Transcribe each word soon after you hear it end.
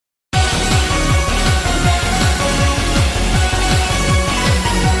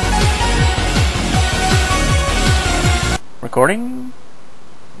Recording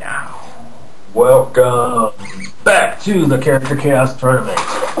now. Welcome back to the Character Chaos tournament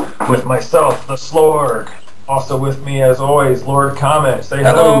with myself, the Slorg. Also with me, as always, Lord Comet. Say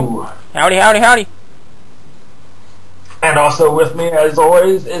hello. Howdy, howdy, howdy. And also with me, as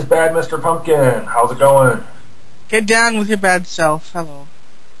always, is Bad Mr. Pumpkin. How's it going? Get down with your bad self. Hello.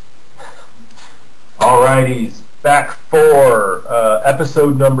 Alrighties, back for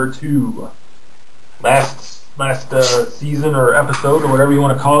episode number 2. Last season or episode or whatever you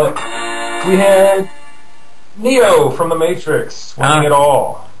want to call it, we had Neo from the Matrix winning it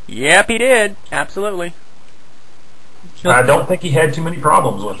all. Yep, he did. Absolutely. I don't think he had too many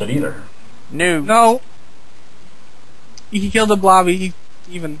problems with it either. No. He killed the blob. He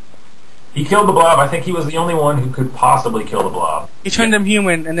killed the blob. I think he was the only one who could possibly kill the blob. He turned him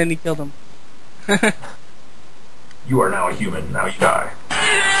human, and then he killed him. You are now a human. Now you die.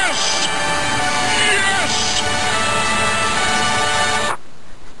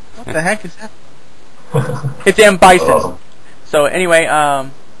 What the heck is that? It's M. Bison. Awesome. So anyway,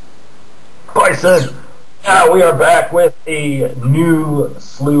 Bison. We are back with a new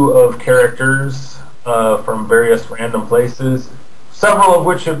slew of characters from various random places, several of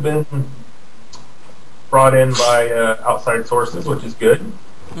which have been brought in by outside sources, which is good.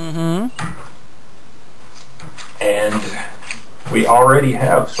 Mm-hmm. And we already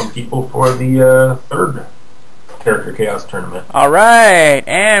have some people for the third Character Chaos tournament. Alright,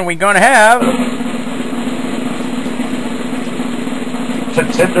 and we're going to have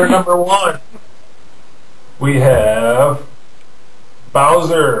Contender number 1. We have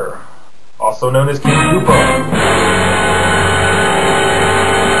Bowser, also known as King Koopa.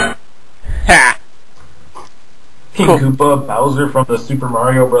 Ha! King Koopa, Bowser from the Super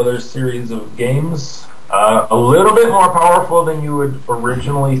Mario Brothers series of games. A little bit more powerful than you would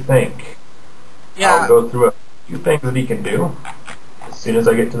originally think. Yeah. I'll go through a few things that he can do as soon as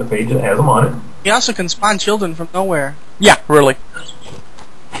I get to the page that has him on it. He also can spawn children from nowhere. Yeah, really.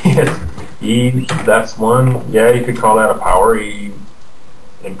 That's one. Yeah, you could call that a power. He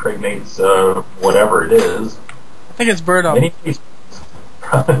impregnates whatever it is. I think it's Birdo.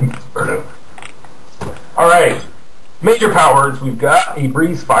 Birdo. Alright. Major powers we've got. He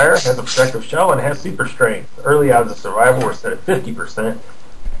breathes fire, has a protective shell, and has super strength. Early odds of survival were set at 50%.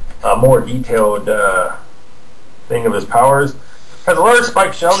 A more detailed thing of his powers. Has a large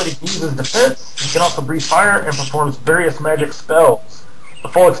spiked shell that he can use as defense. He can also breathe fire and performs various magic spells. The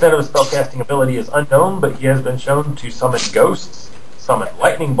full extent of his spellcasting ability is unknown, but he has been shown to summon ghosts, summon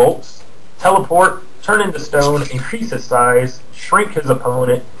lightning bolts, teleport, turn into stone, increase his size, shrink his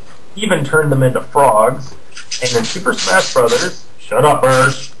opponent, even turn them into frogs. And in Super Smash Brothers, shut up,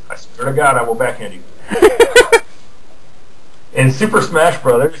 Bird. I swear to God, I will backhand you. In Super Smash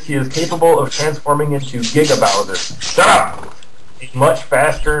Brothers, he is capable of transforming into Giga Bowser. Shut up! A much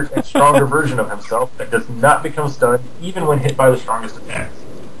faster and stronger version of himself that does not become stunned even when hit by the strongest attacks.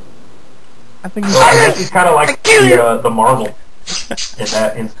 I think So I guess he's kind of like the Marvel in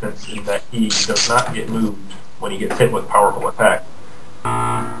that instance, in that he does not get moved when he gets hit with powerful attack.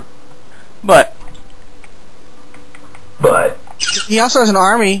 But he also has an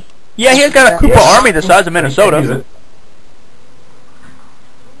army. yeah, he's got a Koopa army the size of Minnesota.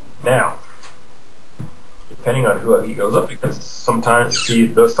 Now, depending on who he goes up against, sometimes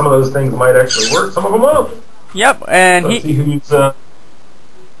some of those things might actually work, some of them won't. Yep, and Let's see who's and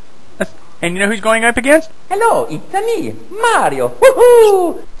you know who's going up against? Hello, it's me, Mario.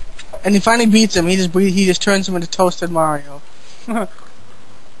 Woohoo! And he finally beats him. He just turns him into Toasted Mario.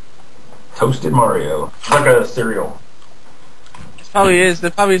 Toasted Mario. Like a cereal. Probably is. There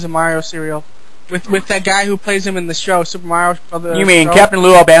probably is a Mario cereal. With that guy who plays him in the show, Super Mario Brothers. You mean show. Captain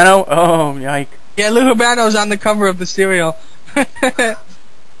Lou Albano? Oh, yike. Yeah, Lou Albano's on the cover of the cereal.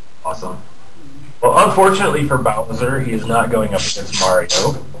 Awesome. Well, unfortunately for Bowser, he is not going up against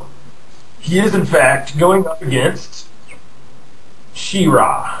Mario. He is, in fact, going up against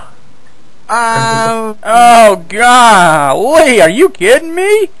She-Ra. Oh, golly, are you kidding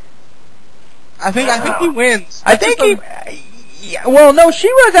me? I think he wins. I think he... Yeah, well, no,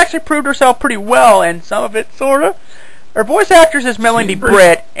 She-Ra's actually proved herself pretty well, and some of it, sort of. Her voice actress is Melanie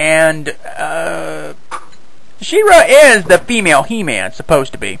Britt, and She-Ra is the female He-Man,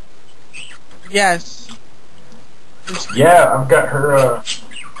 supposed to be. Yes. Yeah, I've got her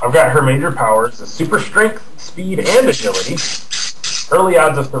major powers: super strength, speed, and agility. Early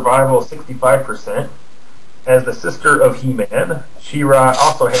odds of survival 65%. As the sister of He-Man, She-Ra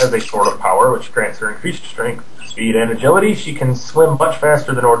also has a sword of power, which grants her increased strength, speed, and agility. She can swim much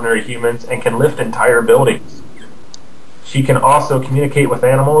faster than ordinary humans and can lift entire buildings. She can also communicate with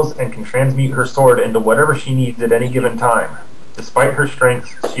animals and can transmute her sword into whatever she needs at any given time. Despite her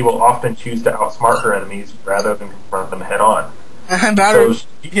strengths, she will often choose to outsmart her enemies rather than confront them head on.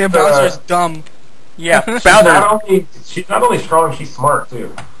 Bowser's dumb. Yeah, she's not only strong, she's smart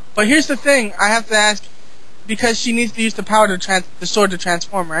too. But here's the thing: I have to ask, because she needs to use the power to the sword to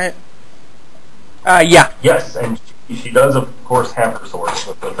transform, right? Yeah. Yes, and she does, of course, have her sword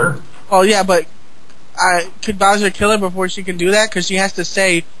with her. Well, yeah, but could Bowser kill her before she can do that? Because she has to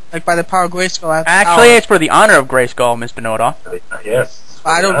say, like, by the power of Grayskull. Actually, it's for the honor of Grayskull, Mr. Know-It-All. Yes.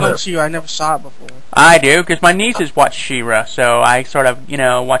 I don't know She-Ra. I never saw it before. I do, because my nieces watch She-Ra, so I sort of,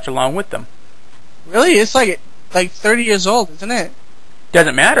 watch along with them. Really? It's like 30 years old, isn't it?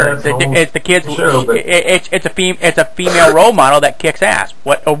 Doesn't matter. It's the kids. Sure, it's a female role model that kicks ass.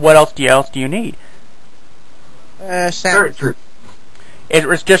 What else do you need? Samus. Very true.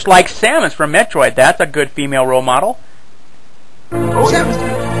 It's just like Samus from Metroid. That's a good female role model. Oh,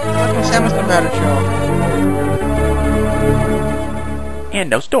 Samus the better show. And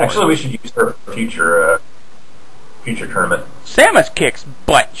no story. Actually, we should use her for future tournament. Samus kicks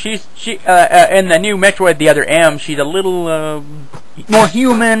butt. She's in the new Metroid The Other M. She's a little more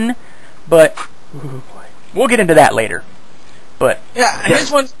human, but we'll get into that later. But here's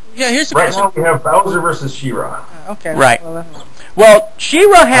the right now we have Bowser versus She-Ra. Okay. Right. Well,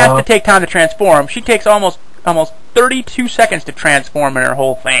 She-Ra has to take time to transform. She takes almost 32 seconds to transform in her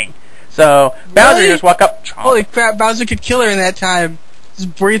whole thing. So Bowser just walk up. Holy crap! Bowser could kill her in that time.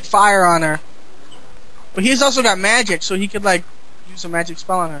 Just breathe fire on her. But he's also got magic, so he could use a magic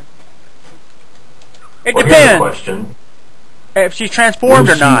spell on her. It Here's depends the question. if she's transformed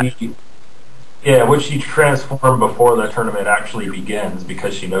or not. Yeah, would she transform before the tournament actually begins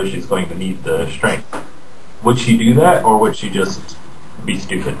because she knows she's going to need the strength? Would she do that, or would she just be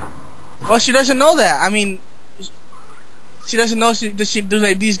stupid? Well, she doesn't know that. I mean, she doesn't know.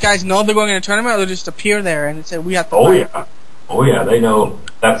 Do these guys know they're going in a tournament, or they just appear there and say we have to? Oh yeah, they know.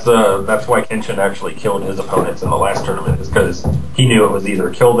 That's why Kenshin actually killed his opponents in the last tournament, is because he knew it was either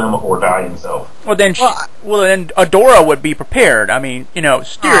kill them or die himself. Well, then Adora would be prepared. I mean,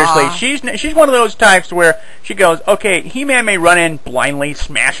 seriously, she's one of those types where she goes, okay, He-Man may run in blindly,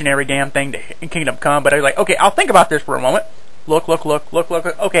 smashing every damn thing to Kingdom Come, but I'm like, okay, I'll think about this for a moment. Look.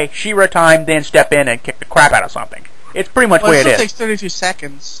 Okay, She-Ra time, then step in and kick the crap out of something. It's pretty much the way it is. It takes 32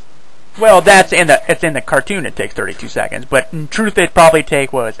 seconds. Well, it's in the cartoon. It takes 32 seconds, but in truth, it probably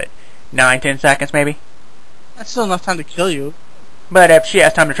take 9-10 seconds maybe. That's still enough time to kill you. But if she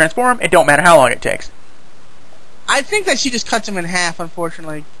has time to transform, it don't matter how long it takes. I think that she just cuts him in half,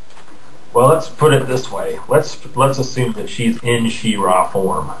 unfortunately. Well, let's put it this way. Let's assume that she's in She-Ra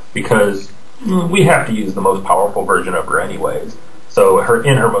form, because we have to use the most powerful version of her anyways. So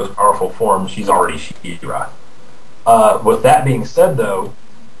in her most powerful form, she's already She-Ra. With that being said, though,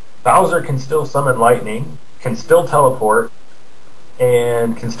 Bowser can still summon lightning, can still teleport,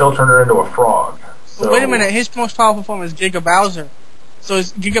 and can still turn her into a frog. So, but wait a minute, his most powerful form is Giga Bowser. So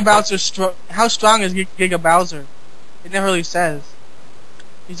is Giga Bowser how strong is Giga Bowser? It never really says.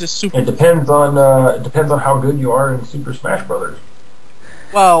 He's just super. It depends on how good you are in Super Smash Brothers.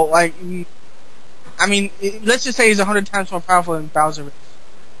 Well, let's just say he's 100 times more powerful than Bowser is.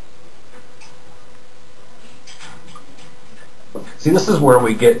 See, this is where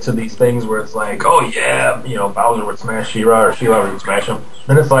we get to these things where it's like, oh yeah, Bowser would smash She-Ra, or She-Ra would smash him.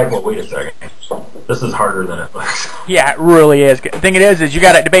 Then it's like, well, wait a second. This is harder than it looks. Yeah, it really is. The thing is you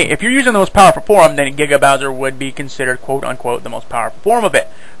got to debate. If you're using the most powerful form, then Giga Bowser would be considered, quote unquote, the most powerful form of it.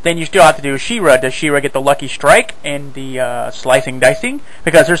 Then you still have to do She-Ra. Does She-Ra get the lucky strike and the slicing dicing?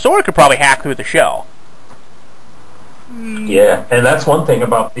 Because her sword could probably hack through the shell. Yeah, and that's one thing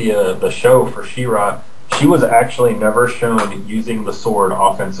about the show for She-Ra. She was actually never shown using the sword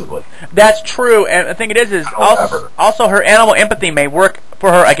offensively. That's true, and the thing is also her animal empathy may work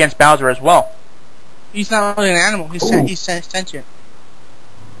for her against Bowser as well. He's not really an animal. He's sentient.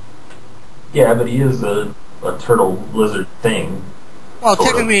 Yeah, but he is a turtle lizard thing. Well,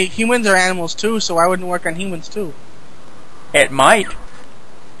 technically, humans are animals too, so why wouldn't it work on humans too? It might. I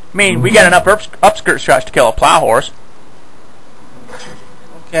mean, we got enough upskirt shots to kill a plow horse.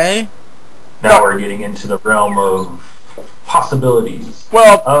 Okay. Now we're getting into the realm of possibilities.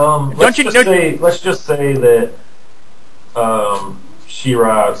 Well, let's just say that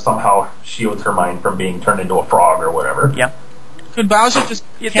She-Ra somehow shields her mind from being turned into a frog or whatever. Yeah. Could Bowser just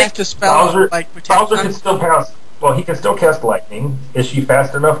cast a spell Bowser can still cast. Well, he can still cast lightning. Is she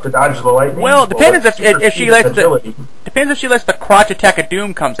fast enough to dodge the lightning? Well, depends if she lets the crotch attack of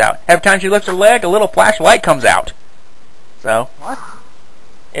doom comes out. Every time she lifts her leg, a little flash of light comes out. So what?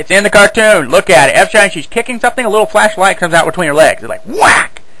 It's in the cartoon. Look at it. Every time she's kicking something, a little flashlight comes out between her legs. It's like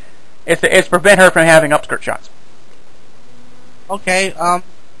whack. It's to prevent her from having upskirt shots. Okay.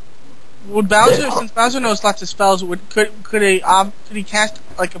 Would Bowser, since Bowser knows lots of spells, could he cast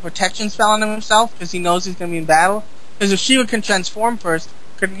like a protection spell on himself because he knows he's gonna be in battle? Because if She-Ra can transform first,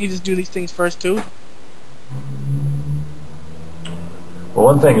 couldn't he just do these things first too? Well,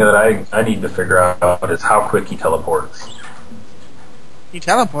 one thing that I need to figure out is how quick he teleports. He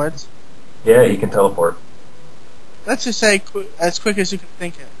teleports. Yeah, he can teleport. Let's just say as quick as you can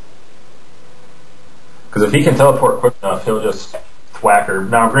think it. Because if he can teleport quick enough, he'll just thwack her.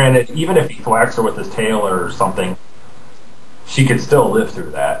 Now, granted, even if he thwacks her with his tail or something, she could still live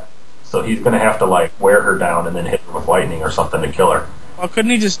through that. So he's going to have to, like, wear her down and then hit her with lightning or something to kill her. Well,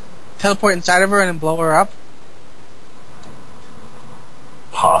 couldn't he just teleport inside of her and then blow her up?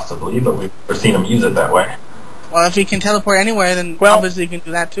 Possibly, but we've never seen him use it that way. Well, if he can teleport anywhere, then obviously he can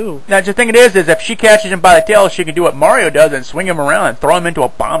do that too. Now, the thing is if she catches him by the tail, she can do what Mario does and swing him around and throw him into a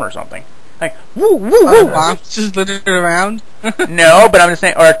bomb or something. Like, woo, woo, woo. Bombs just littered around? No, but I'm just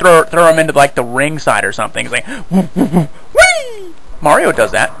saying, or throw him into, like, the ring side or something. It's like, woo, woo, woo, whee! Mario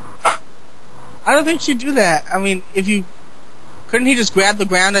does that. I don't think she'd do that. I mean, couldn't he just grab the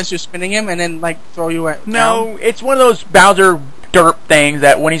ground as you're spinning him and then, like, throw you at No, it's one of those Bowser derp things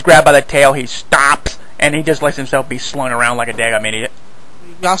that when he's grabbed by the tail, he stops, and he just lets himself be slung around like a daggum idiot.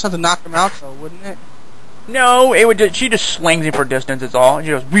 You also have to knock him out, though, wouldn't it? No, she just slings him for distance, it's all. And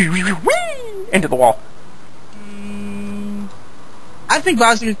she goes, wee, wee, wee, wee, into the wall. I think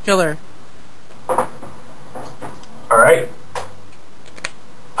Bowser could kill her. Alright.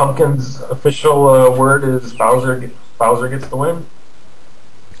 Pumpkin's official word is Bowser gets the win.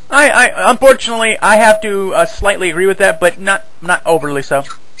 I unfortunately, I have to slightly agree with that, but not overly so.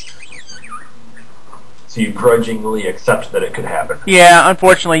 So you grudgingly accept that it could happen. Yeah,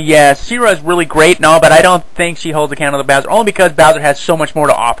 unfortunately, yes. She-Ra is really great and all, but I don't think she holds a candle to Bowser, only because Bowser has so much more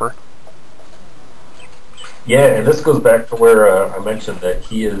to offer. Yeah, and this goes back to where I mentioned that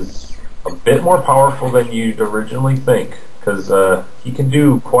he is a bit more powerful than you'd originally think, because he can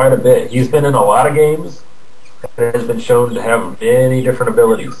do quite a bit. He's been in a lot of games, and has been shown to have many different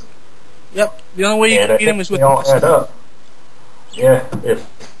abilities. Yep, the only way you can beat him is with they all add up. Yeah,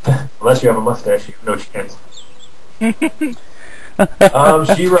 unless you have a mustache, you have no chance.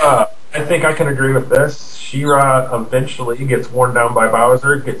 She-Ra, I think I can agree with this. She-Ra eventually gets worn down by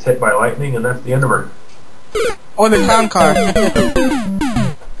Bowser, gets hit by lightning, and that's the end of her. Or the clown car.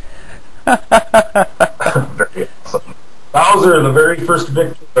 Very awesome. Bowser, the very first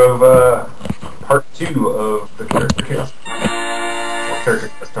victor of part 2 of the Character Chaos. Or Character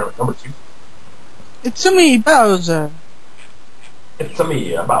Chaos tournament number 2. It's a me, Bowser. It's a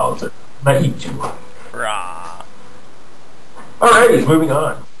me, Bowser. I eat you. Rah. Alrighty, moving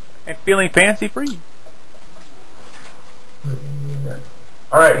on. And feeling fancy free.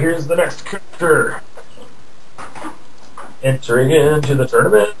 Alright, here's the next character. Entering into the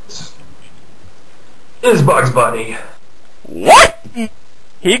tournament is Bugs Bunny. What?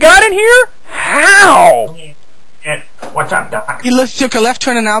 He got in here? How? What's up, Doc? He took a left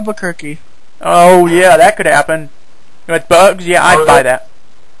turn in Albuquerque. Oh, yeah, that could happen. With Bugs, yeah, I'd buy that.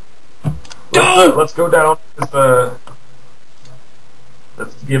 Let's go down.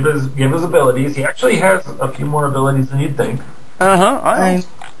 Let's give his abilities. He actually has a few more abilities than you'd think. Uh-huh.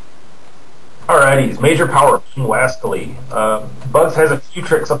 Alrighty, his major power, King Wastily. Bugs has a few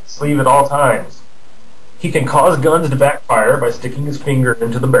tricks up his sleeve at all times. He can cause guns to backfire by sticking his finger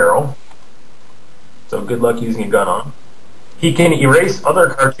into the barrel. So good luck using a gun on him. He can erase other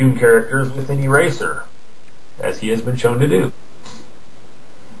cartoon characters with an eraser, as he has been shown to do.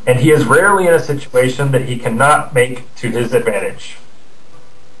 And he is rarely in a situation that he cannot make to his advantage.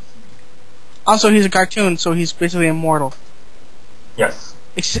 Also, he's a cartoon, so he's basically immortal. Yes.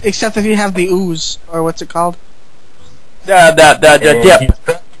 Except if you have the ooze, or what's it called? The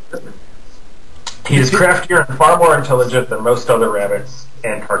dip. He is craftier and far more intelligent than most other rabbits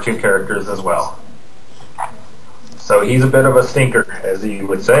and cartoon characters as well. So he's a bit of a stinker, as he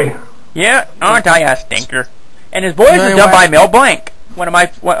would say. Yeah, aren't I a stinker? And his voice is done by Mel Blanc. One of my,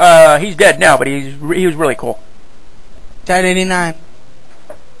 he's dead now, but he was really cool. Died 89.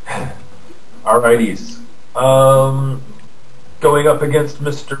 Alrighties. Going up against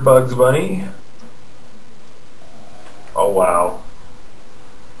Mr. Bugs Bunny. Oh wow.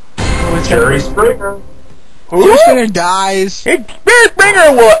 Jerry Springer. Jerry Springer dies. Jerry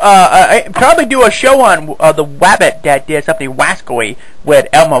Springer will probably do a show on the Wabbit that did something wascoey with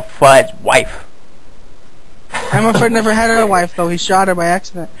Elmer Fudd's wife. Elmer Fudd never had a wife, though. He shot her by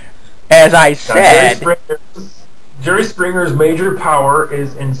accident. As I said, Jerry Springer's major power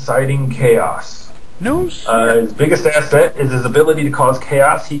is inciting chaos. No shit. His biggest asset is his ability to cause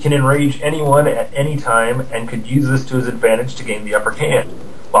chaos. He can enrage anyone at any time and could use this to his advantage to gain the upper hand.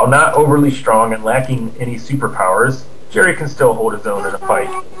 While not overly strong and lacking any superpowers, Jerry can still hold his own in a fight.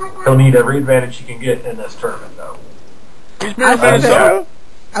 He'll need every advantage he can get in this tournament, though. He's Minnesota.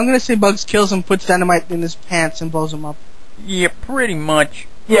 I'm gonna say Bugs kills him, puts dynamite in his pants, and blows him up. Yeah, pretty much.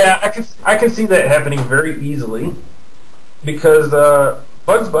 Yeah, I can see that happening very easily because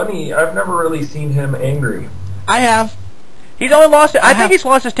Bugs Bunny, I've never really seen him angry. I have. He's only lost it. I think he's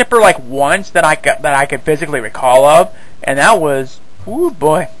lost his temper like once that I could physically recall of, and that was, ooh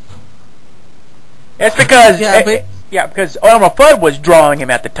boy. It's because because Elmer Fudd was drawing him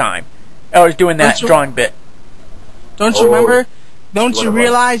at the time. I was doing that drawing bit. Don't you remember? Don't you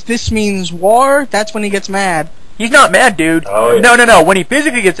realize this means war? That's when he gets mad. He's not mad, dude. Oh, yeah. No. When he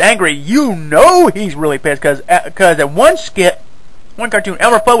physically gets angry, you know he's really pissed because at one skit, one cartoon,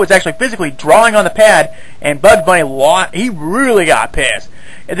 Elmer Fudd was actually physically drawing on the pad, and Bugs Bunny he really got pissed.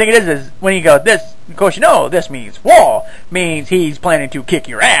 The thing is when he goes, this, of course you know, this means war, means he's planning to kick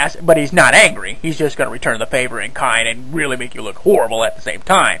your ass, but he's not angry. He's just going to return the favor in kind and really make you look horrible at the same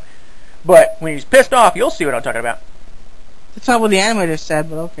time. But when he's pissed off, you'll see what I'm talking about. That's not what the animator said,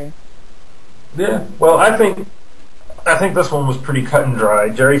 but okay. Yeah, well, I think this one was pretty cut and dry.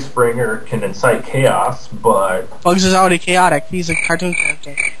 Jerry Springer can incite chaos, but Bugs is already chaotic. He's a cartoon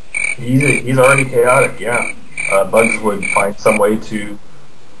character. He's already chaotic, yeah. Bugs would find some way to,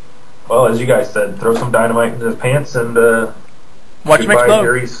 well, as you guys said, throw some dynamite into his pants and watch him explode.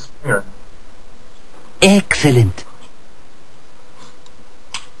 Jerry Springer. Excellent.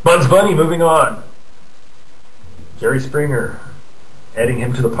 Bugs Bunny, moving on. Jerry Springer, adding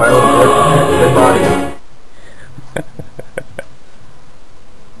him to the pile of dead bodies.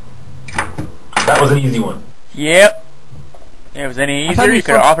 That was an easy one. Yep. If it was any easier, you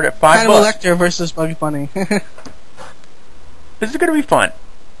could have offered it $5. Hannibal Lecter versus Bugs Bunny. This is going to be fun.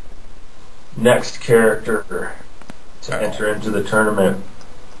 Next character to enter into the tournament.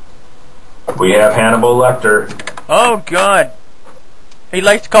 We have Hannibal Lecter. Oh, God. He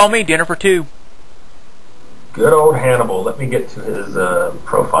likes to call me dinner for two. Good old Hannibal. Let me get to his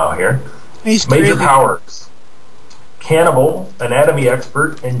profile here. He's Major crazy. powers. Cannibal, anatomy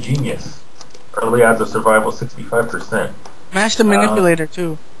expert, and genius. Early odds of survival 65%. Master manipulator,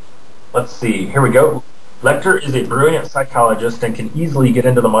 too. Let's see. Here we go. Lecter is a brilliant psychologist and can easily get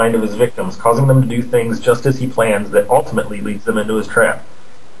into the mind of his victims, causing them to do things just as he plans that ultimately leads them into his trap.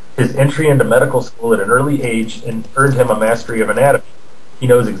 His entry into medical school at an early age earned him a mastery of anatomy. He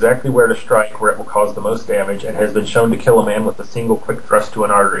knows exactly where to strike, where it will cause the most damage, and has been shown to kill a man with a single quick thrust to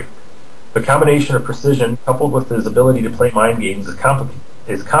an artery. The combination of precision, coupled with his ability to play mind games,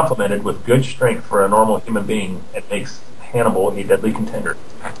 is complemented with good strength for a normal human being, and makes Hannibal a deadly contender.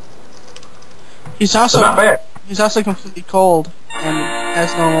 He's also not bad. He's also completely cold and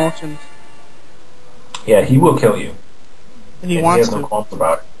has no emotions. Yeah, he will kill you. And he and wants he has no to. qualms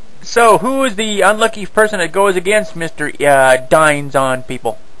about it. So, who is the unlucky person that goes against Mr. Dines on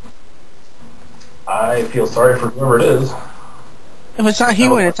people? I feel sorry for whoever it is. If it's not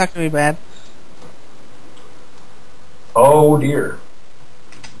human, it's not going to be bad. Oh dear.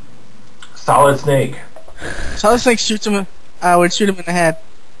 Solid Snake. Solid Snake shoots him. Would shoot him in the head.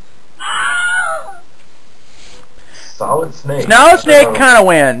 Solid Snake. Solid Snake kind of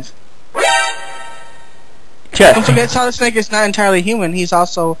wins. Don't forget, Solid Snake is not entirely human. He's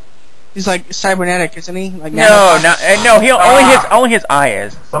like cybernetic, isn't he? Like no. He only his eye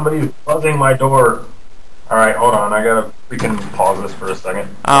is. Somebody's buzzing my door. All right, hold on. I gotta freaking pause this for a second.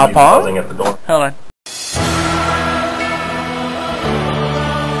 Pause. Buzzing at the door. Hold on.